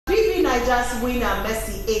BBNaija's winner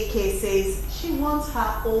Mercy Eke says she wants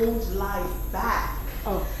her old life back.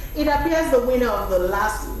 Oh. It appears the winner of the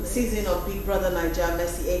last season of Big Brother Naija,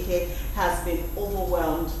 Mercy Eke, has been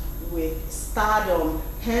overwhelmed with stardom.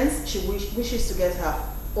 Hence, she wishes to get her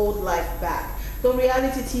old life back. The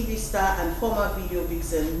reality TV star and former video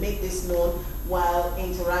vixen made this known while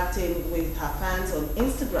interacting with her fans on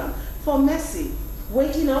Instagram. For Mercy,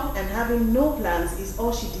 waking up and having no plans is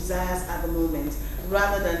all she desires at the moment,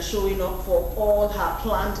 rather than showing up for all her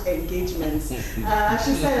planned engagements. She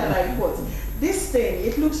said, and I quote, "This thing,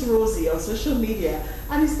 it looks rosy on social media,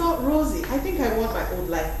 and it's not rosy. I think I want my old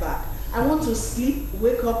life back. I want to sleep,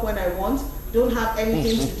 wake up when I want, don't have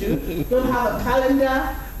anything to do, don't have a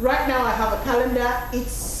calendar. Right now I have a calendar. It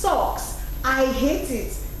sucks. I hate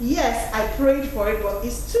it. Yes, I prayed for it, but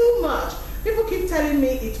it's too much. People keep telling me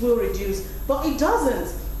it will reduce, but it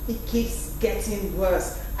doesn't. It keeps getting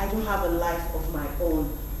worse. I don't have a life of my own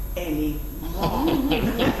anymore."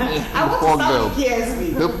 I want to start with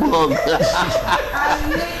KSB. The plug. I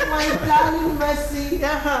make my darling Mercy.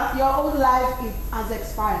 Your old life has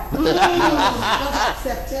expired. Just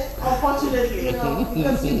accept it. Unfortunately. You know,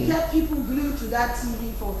 because you kept people glued to that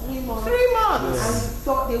TV for 3 months. 3 months. And you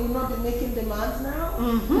thought they would not be making demands now.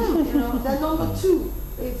 You know, then number 2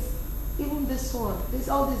 is even this one.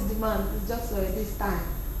 All this demand is just this time.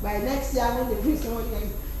 By next year, when the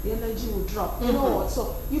the energy will drop. You know what?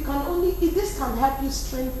 So you can only, this can help you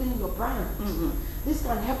strengthen your brand. This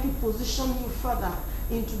can help you position you further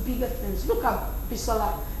into bigger things. Look at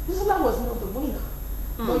Bisola. Bisola was not the winner,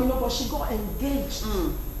 but you know, but she got engaged,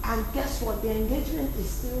 and guess what? The engagement is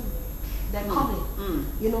still they're coming.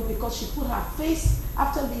 You know, because she put her face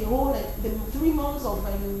after the whole the 3 months of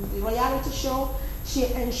the reality show. She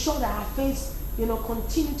ensured that her face, you know,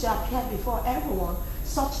 continued to appear before everyone,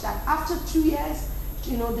 such that after 2 years,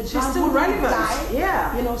 you know, the brand still relevant. die.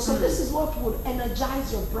 Yeah. You know, so this is what would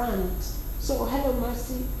energize your brand. So hello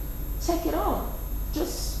Mercy, take it on.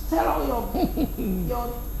 Just tell all your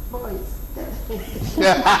boys. I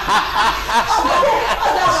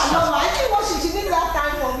think what she needs that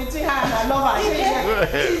time for between her and her lover.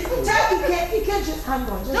 You can't just hang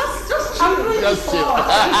on. Just chill.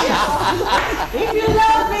 If you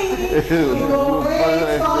love me, you will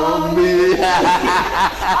wait for me.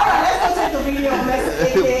 Alright, let's go take the video of Mercy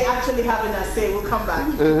Eke actually having a say. We'll come back.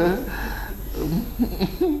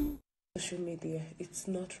 Social media, it's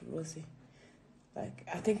not rosy. Like,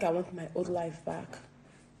 I think I want my old life back.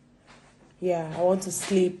 Yeah, I want to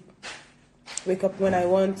sleep, wake up when I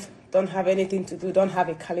want, don't have anything to do, don't have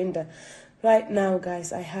a calendar. Right now,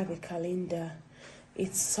 guys, I have a calendar.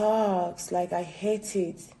 It sucks, like I hate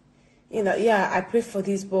it. You know, yeah, I pray for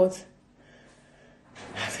this, but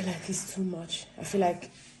I feel like it's too much. I feel like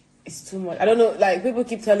it's too much. I don't know, like people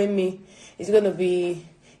keep telling me it's going to be,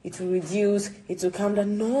 it will reduce, it will calm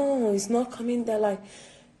down. No, it's not coming there. Like,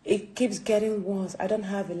 it keeps getting worse. I don't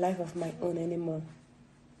have a life of my own anymore.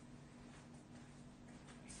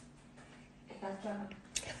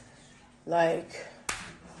 Like,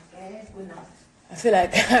 I feel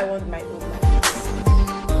like I want my own life.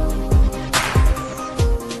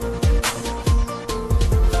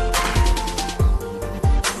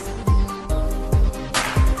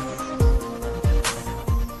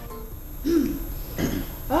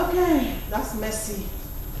 Okay, that's Mercy.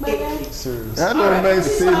 Hello,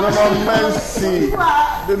 Mercy. No, Mercy.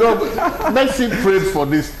 Mercy prayed for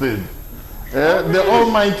this thing. The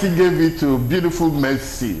Almighty gave it to beautiful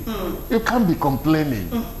Mercy. You can't be complaining.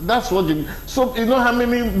 That's what you. So you know how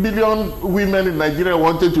many billion women in Nigeria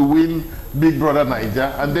wanted to win Big Brother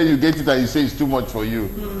Naija, and then you get it and you say it's too much for you,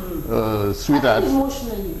 sweetheart.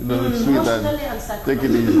 Emotionally, Sweetheart, and psychologically. take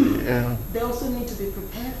it easy. Yeah. They also need to be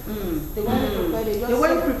prepared. They weren't prepared. They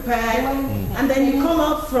weren't prepared, and then you come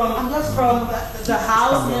out from the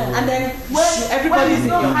house, and then everybody's in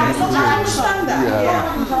your house. I understand that.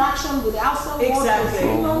 Yeah. Interaction with the outside world.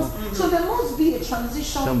 Exactly. So there must be a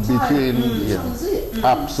transition time. Between,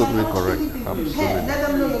 absolutely correct. Absolutely. Let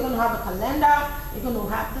them know you're going to have a calendar. You're going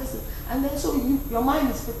to have this, and then so your mind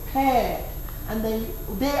is prepared. And then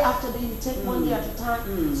day after day, you take 1 day at a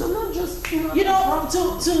time. So not just, you know,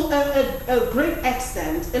 to a great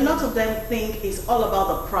extent, a lot of them think it's all about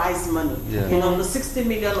the prize money. Yeah. You know, the 60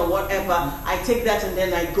 million or whatever. I take that and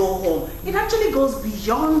then I go home. It actually goes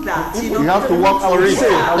beyond that. You know, you have to work for it.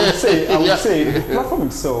 I would say, the platform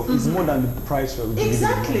itself is more than the price you're giving.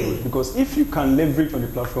 Exactly. Because if you can leverage on the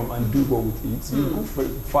platform and do well with it, you go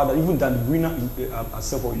further even than the winner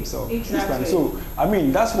herself or himself. Exactly. So I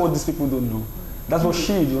mean, that's what these people don't know. That's what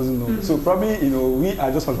she doesn't know. So probably, you know, we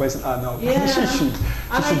are just advising her now. Yeah. She should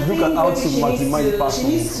look at how to maximize the platform. She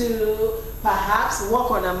needs to perhaps work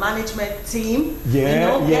on a management team.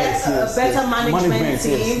 Yeah, Get a better management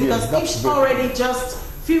team, because if she's already just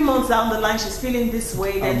few months down the line she's feeling this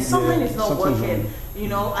way, then something is not working.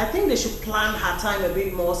 I think they should plan her time a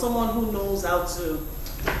bit more. Someone who knows how to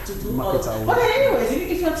do all of that. But anyways,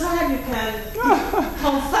 if you're tired, you can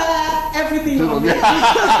confer everything on me.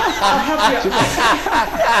 I'll help you.